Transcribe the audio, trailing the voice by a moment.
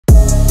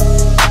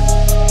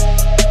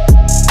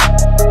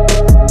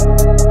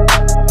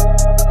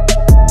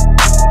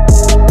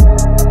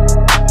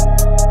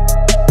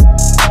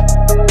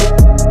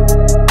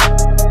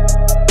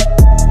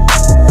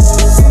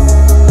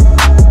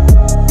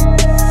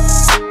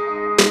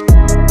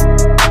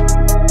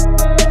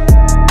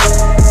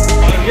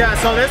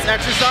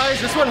exercise,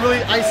 this one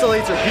really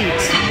isolates your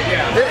peaks.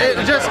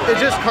 It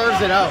just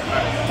carves it out.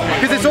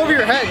 Because it's over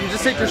your head, you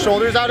just take your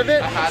shoulders out of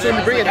it, so when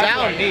you bring it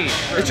down,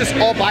 it's just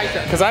all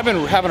bicep. Because I've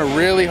been having a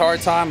really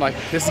hard time, like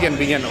this is getting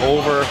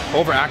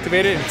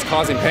overactivated, it's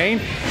causing pain,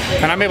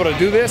 and I'm able to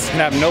do this and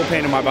have no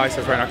pain in my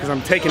biceps right now because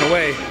I'm taking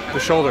away the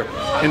shoulder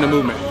in the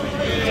movement.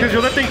 Because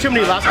you're lifting too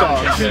many lap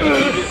dogs.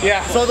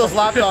 Yeah. So those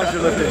lap dogs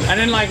you're lifting. And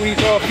then like when you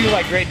throw a few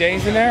like Great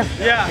Danes in there,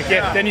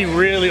 then you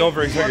really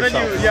overexert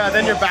yourself.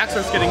 Then your back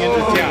starts getting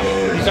injured too.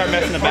 Yeah, you start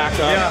messing the back up.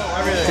 Yeah,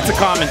 everything. It's a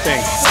common thing.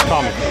 It's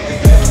common.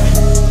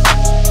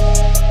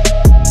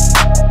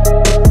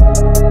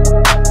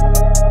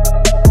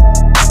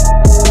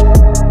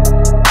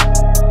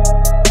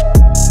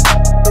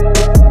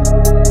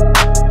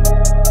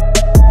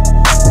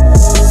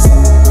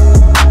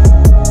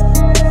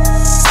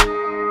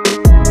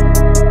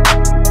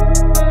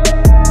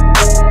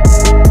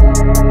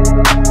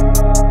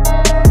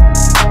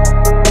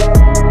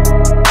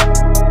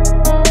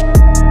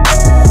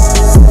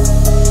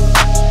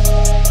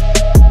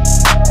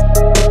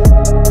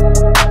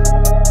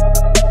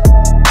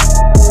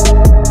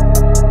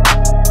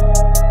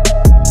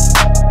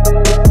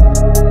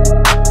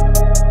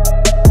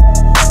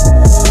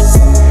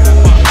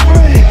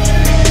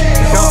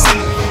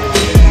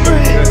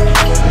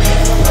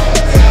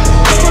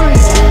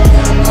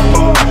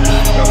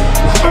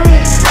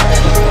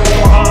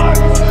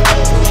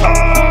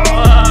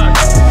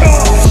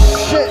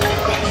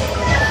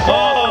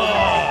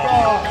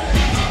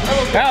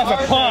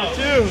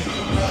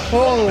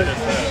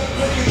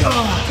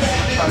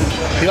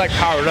 He like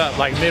powered up,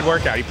 like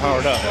mid-workout, he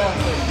powered up.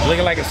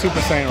 Looking like a Super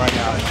Saiyan right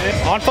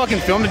now. On fucking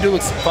film, the dude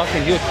looks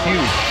fucking, he looks huge.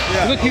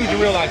 Yeah. You look huge in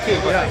real life too.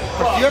 But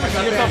do you ever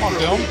see yourself on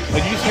film?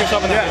 Like you see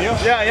yourself in that video?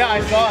 Yeah, I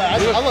saw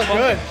it. I look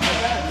good.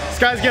 This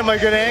guy's getting my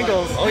good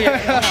angles. Oh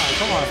yeah,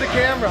 come on. It's the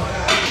camera.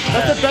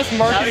 That's the best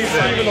marketing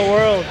scheme in the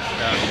world.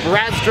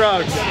 Brad's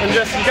drugs. And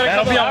just, you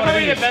gotta That'll be on one of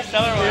these.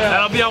 bestseller one.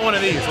 That'll be on one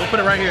of these. We'll put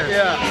it right here.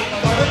 Yeah.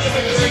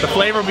 The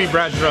flavor will be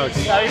Brad's drugs.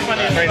 That'd be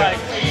funny.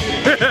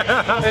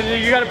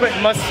 And you gotta put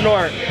must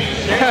snort.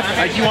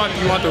 Like you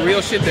want the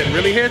real shit that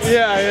really hits?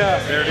 Yeah.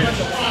 There it is.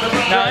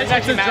 No, it's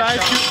actually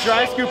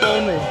dry scoop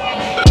only.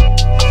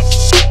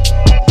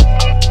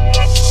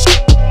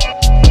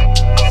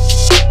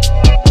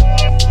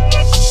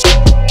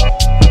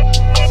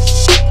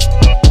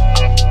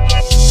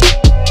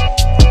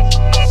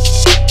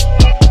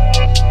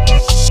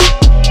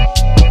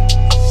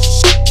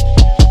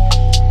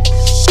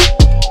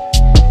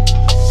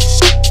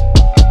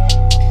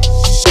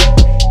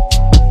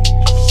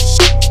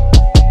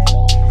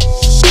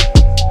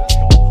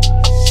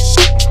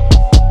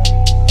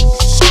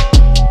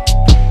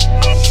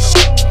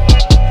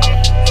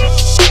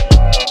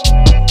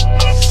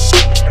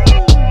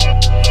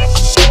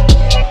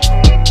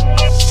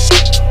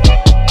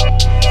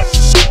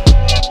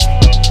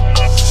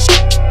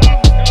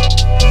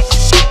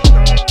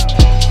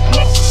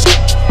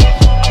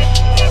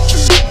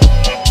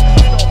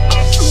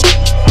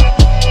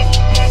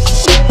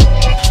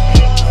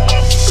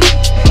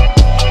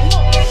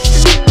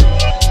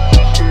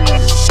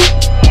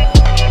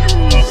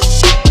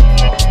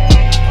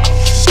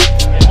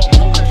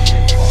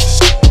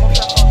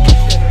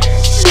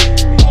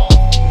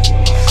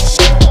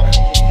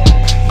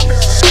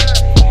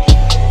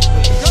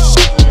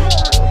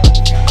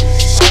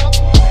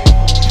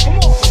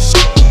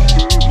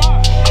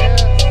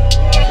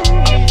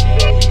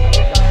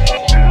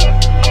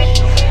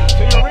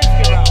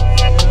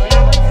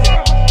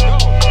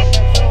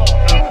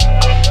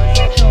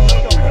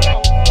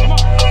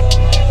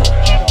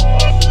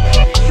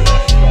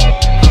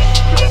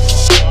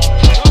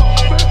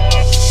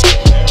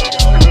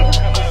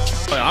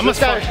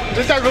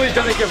 This guy really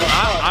doesn't give a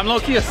fuck. I'm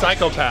low-key a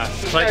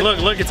psychopath. Like,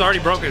 look, it's already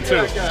broken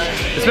too.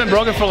 It's been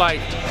broken for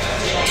like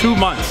 2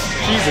 months.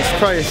 Jesus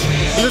Christ.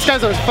 And this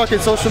guy's a fucking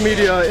social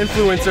media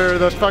influencer,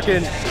 the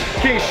fucking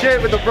king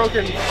shit with the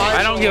broken eye.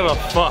 I don't give a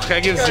fuck. I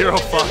give zero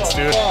fucks,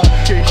 dude.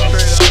 Okay,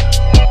 straight up.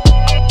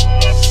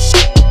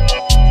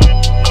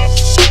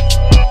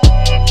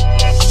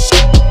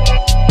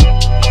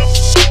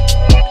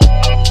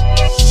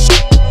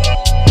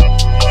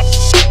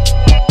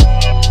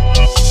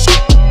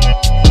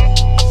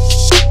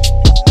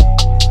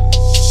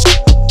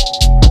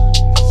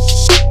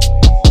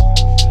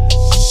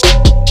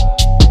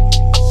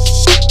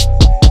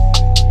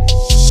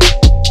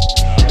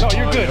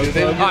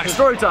 Alright,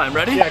 story time,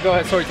 ready? Yeah, go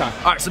ahead, story time.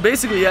 Alright, so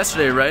basically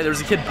yesterday, right, there was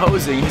a kid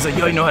posing. He's like,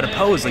 yo, you know how to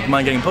pose? Like, you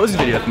mind getting a posing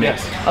video with me?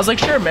 Yes. I was like,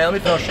 sure, man,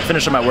 let me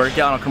finish up my workout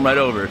and I'll come right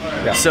over.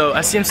 Yeah. So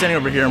I see him standing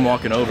over here and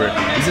walking over.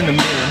 He's in the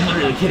mirror,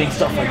 literally hitting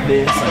stuff like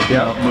this, like, you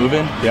know,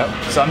 moving. Yep.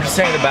 So I'm just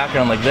standing in the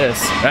background like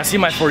this. And I see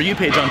my For You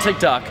page on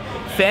TikTok,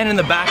 fan in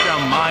the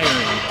background miring.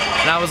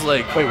 And I was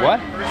like, wait, what?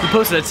 He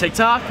posted a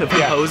TikTok of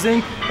him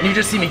posing, and you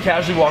just see me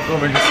casually walk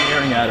over and just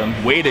staring at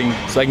him, waiting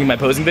so I can get my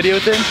posing video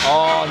with him.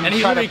 Oh, and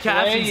he literally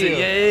captions it,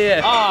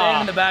 yeah.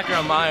 Fan in the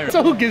background miring.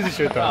 So who gives a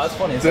shit though? Oh, that's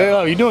funny.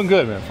 So, you're doing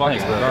good, man. Fuck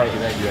it, bro.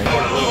 Thank you. Yeah,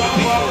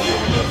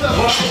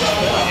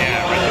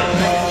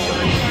 right there.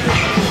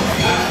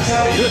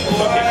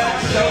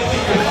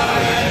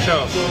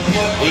 Show.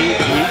 8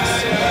 weeks.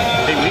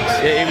 8 weeks?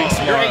 Yeah, 8 weeks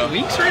You're tomorrow. 8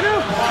 weeks right now?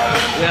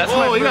 Yeah, that's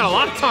Oh, you got a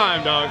lot of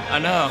time, dog. I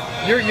know.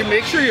 You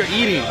make sure you're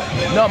eating.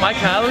 No, my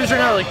calories right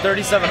now are like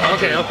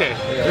 3,700. Okay.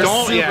 They're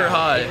super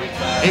high.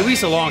 8 weeks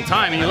is a long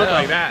time, and you look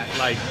like that.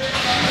 Like,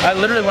 I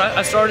literally, when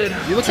I started,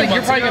 you look like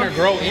you're probably gonna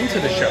grow into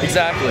the show.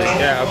 Exactly.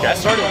 Yeah. Okay. I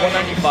started at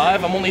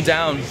 195. I'm only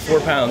down 4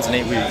 pounds in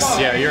 8 weeks.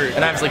 Yeah,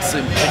 and I was like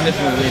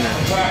significantly leaner.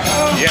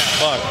 Yeah.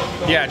 Fuck.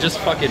 Yeah. Just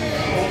fucking.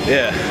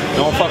 Yeah.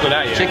 Don't fuck with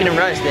that yet. Chicken and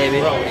rice, baby.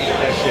 Bro, eat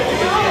that shit.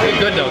 Hey,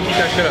 good though. Keep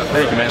that shit up.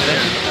 Thank you, man.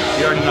 Thank you.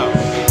 You already know.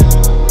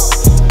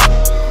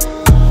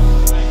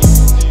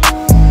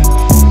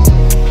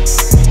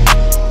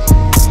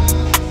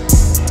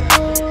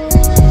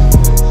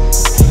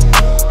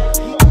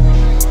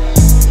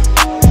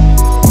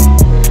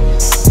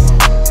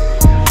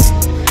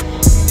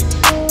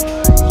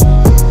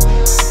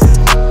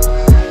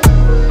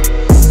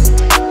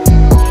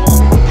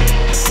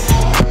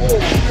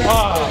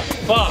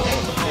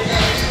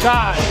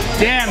 God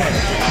damn it.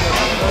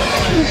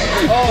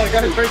 Oh, I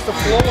gotta trace the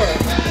floor.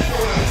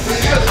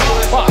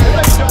 Fuck.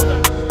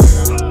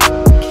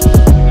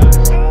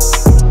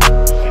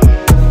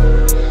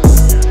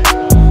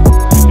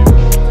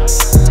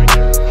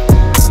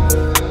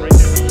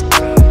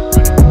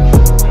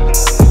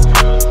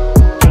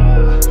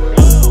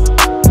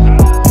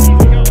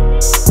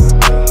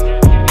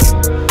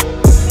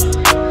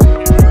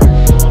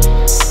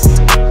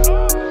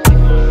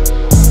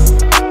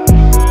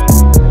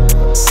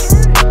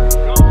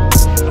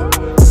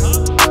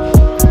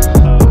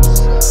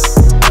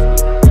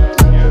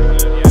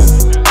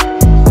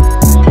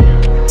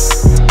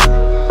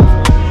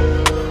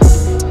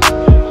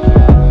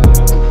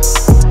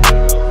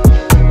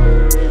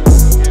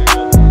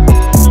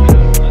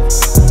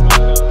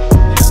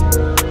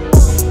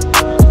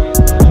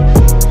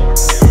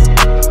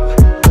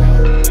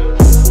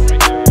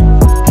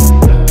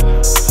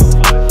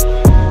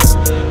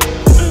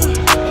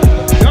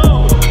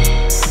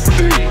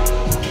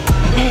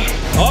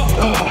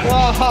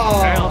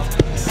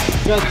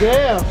 God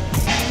damn.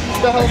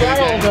 What the hell's that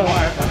all about?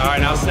 Alright,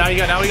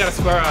 now we gotta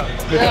square up.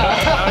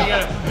 Now we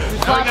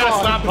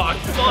gotta slap box.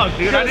 Fuck,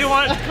 dude. I didn't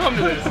want it to come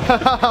to this.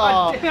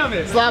 God damn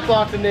it. Slap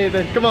boxing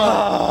Nathan. Come on.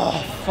 Oh,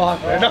 fuck.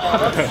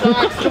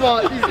 Come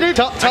on.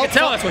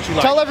 Tell us what you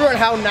like. Tell everyone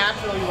how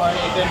natural you are,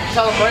 Nathan.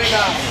 Tell them right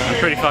now. I'm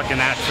pretty fucking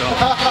natural.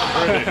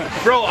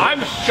 Bro, I'm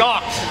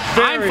shocked.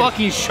 I'm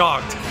fucking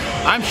shocked.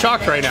 I'm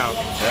shocked right now.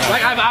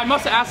 Like I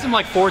must have asked him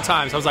like 4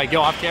 times. I was like, yo,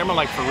 off camera,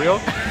 like for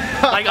real?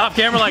 Like off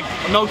camera, like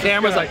no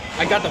cameras. Like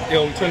I got the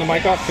turn the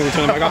mic off. Can we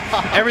turn the mic off?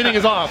 Everything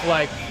is off.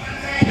 Like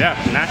yeah,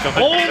 natural.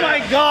 Oh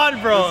my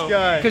god, bro.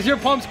 Because your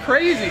pump's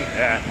crazy.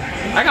 Yeah.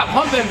 I got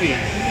pump envy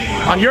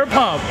on your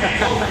pump.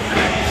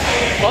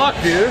 Fuck,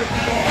 dude.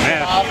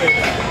 Man.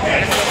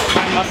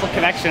 My muscle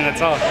connection.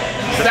 That's all.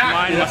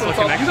 Exactly. Muscle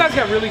connection. You guys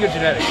got really good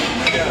genetics.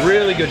 Yeah.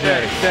 Really good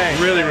genetics.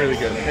 Really, really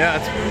good. Yeah,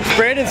 it's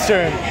Brandon's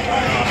turn.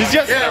 He's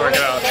just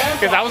working out.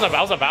 Because I was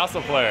a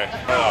basketball player.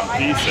 Oh,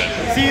 decent.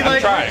 See,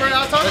 like, let's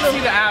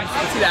see the abs.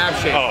 Let's see the ab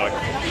shape. Oh,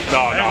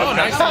 no.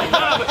 Nice.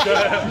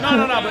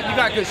 No, but you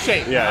got good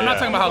shape. Yeah. I'm not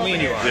talking about how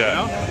lean you are.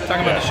 Yeah. You know? I'm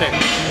talking about the shape.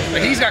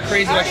 Like he's got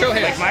crazy. Like show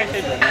his. Like my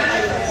shape.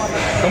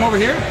 Come over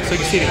here so you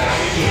can see it.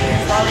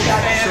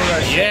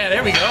 Yeah,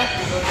 there we go.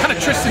 Kind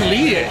of Tristan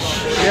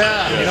Lee-ish.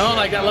 Yeah. You know,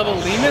 like that level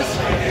of leanness.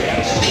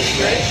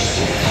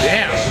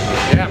 Damn.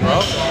 Yeah,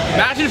 bro.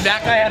 Imagine if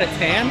that guy had a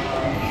tan.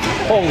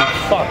 Holy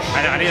fuck.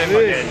 I need a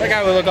fucking... That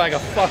guy would look like a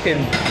fucking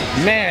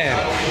man.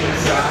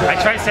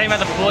 I tried staying at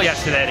the pool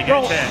yesterday to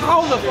get a tan.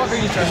 How the fuck are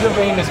you trying? Your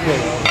vein is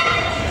good.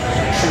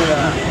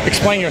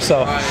 Explain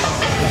yourself.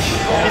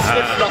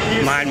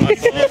 Mind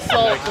muscle.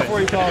 Salt before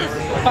he talks.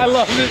 I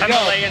love this guy.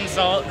 Himalayan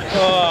salt.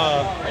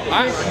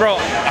 Bro,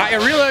 I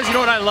realize, you know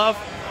what I love?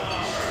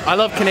 I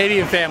love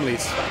Canadian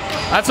families.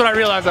 That's what I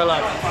realized I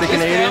love. The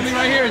Canadians. This family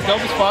right here is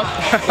dope as fuck.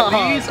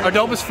 These are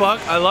dope as fuck.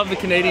 I love the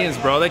Canadians,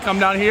 bro. They come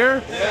down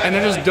here and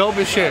they're just dope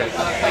as shit.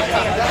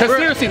 Because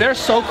seriously, they're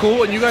so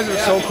cool and you guys are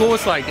so cool.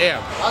 It's like,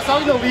 damn. I was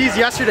talking to Lee's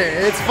yesterday.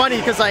 It's funny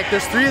because like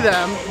there's 3 of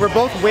them. We're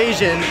both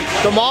Asian.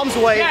 The mom's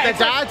white. The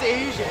dad's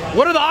Asian.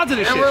 What are the odds of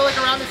this shit? And we're like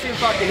around the same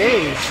fucking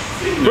age.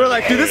 We're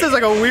like, dude, this is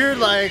like a weird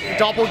like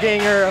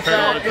doppelganger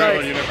effect.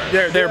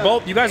 They're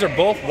both. You guys are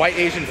both white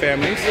Asian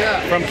families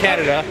from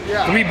Canada.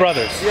 3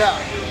 brothers. Yeah.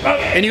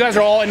 And you guys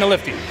are all into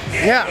lifting.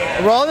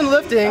 Yeah, we're all in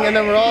lifting, and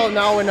then we're all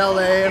now in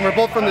LA, and we're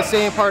both from the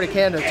same part of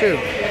Canada too.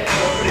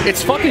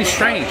 It's fucking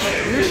strange.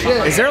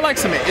 Is there like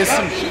some shit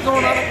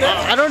going on up there?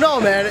 I don't know,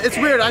 man. It's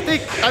weird. I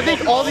think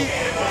all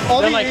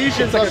the like,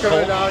 Asians are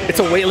coming down. It's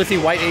a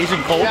weightlifting white Asian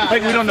cult. Yeah,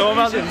 like we don't know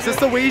about it. It's just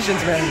the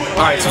Asians, man.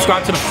 All right,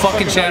 subscribe to the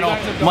fucking channel.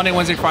 Monday,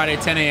 Wednesday, Friday,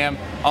 10 a.m.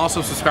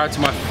 Also subscribe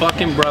to my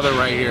fucking brother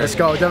right here. Let's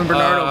go, Devin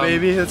Bernardo,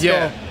 baby. Let's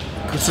go.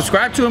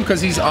 Subscribe to him because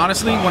he's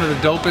honestly one of the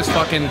dopest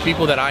fucking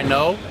people that I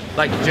know,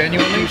 like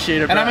genuinely.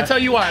 And I'm gonna tell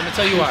you why.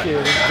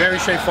 Very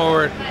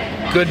straightforward,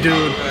 good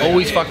dude,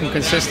 always fucking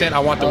consistent. I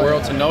want the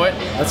world to know it.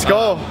 Let's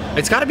go.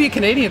 It's got to be a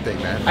Canadian thing,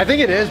 man. I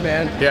think it is,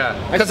 man. Yeah,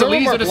 because the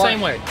Lees are the same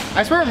way.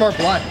 I swear we're more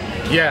blunt.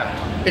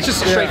 Yeah, it's just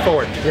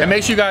straightforward. Yeah. And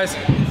make sure you guys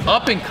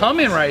up and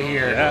coming right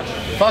here. Yeah.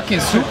 Fucking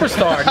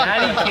superstar,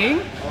 Natty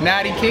King.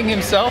 Natty King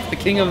himself, the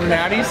king of the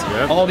natties.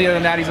 Yep. All the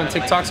other natties on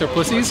TikToks are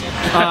pussies.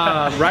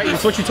 Right?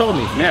 That's what you told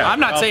me. Yeah, I'm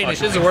not saying this.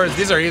 These are words.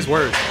 These are his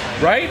words.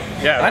 Right?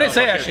 Yeah. I didn't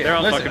say that shit. They're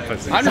all fucking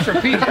pussies. I'm just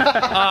repeating.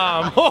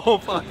 Oh,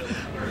 fuck.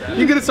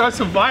 You're gonna start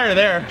some fire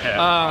there.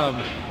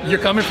 Yeah. You're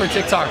coming for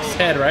TikTok's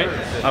head, right?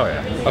 Oh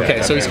yeah. Okay,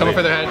 yeah, so he's coming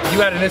for their head. You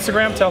had an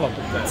Instagram? Tell him.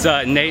 It's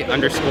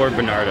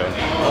Nate_Bernardo.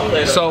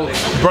 So,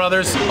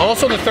 brothers.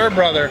 Also the third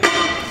brother.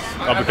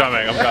 I'm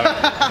coming.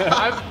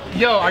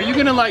 Yo, are you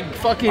gonna like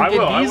fucking get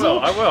diesel?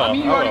 I will. I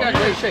mean, you already got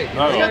great shape. You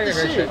already got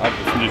great shape. I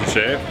need to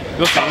shave.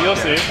 You'll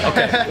see.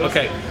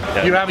 Okay.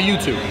 Yeah. You have a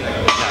YouTube.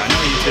 No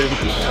YouTube.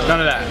 None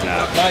of that.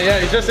 No. Yeah,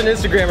 he's just an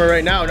Instagrammer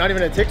right now, not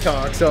even a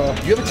TikTok, so.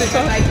 You have a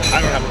TikTok? I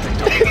don't have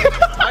a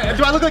TikTok.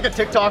 Do I look like a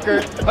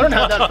TikToker? I don't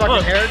have that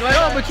fucking hair, do I?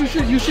 No, but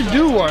you should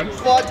do one.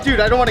 Well, dude,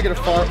 I don't want to get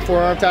a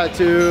forearm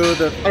tattoo.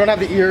 I don't have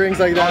the earrings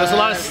like that. Oh, there's a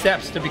lot of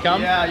steps to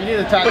become. Yeah, you need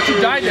a tattoo. But you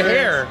dyed the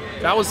hair.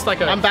 That was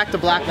like a... I'm back to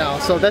black now,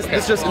 so that's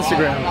just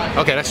Instagram.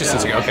 Okay, that's just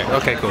Instagram.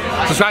 Okay, cool.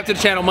 Subscribe to the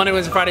channel Monday,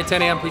 Wednesday, Friday,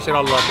 10 a.m. Appreciate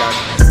all the love,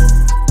 guys.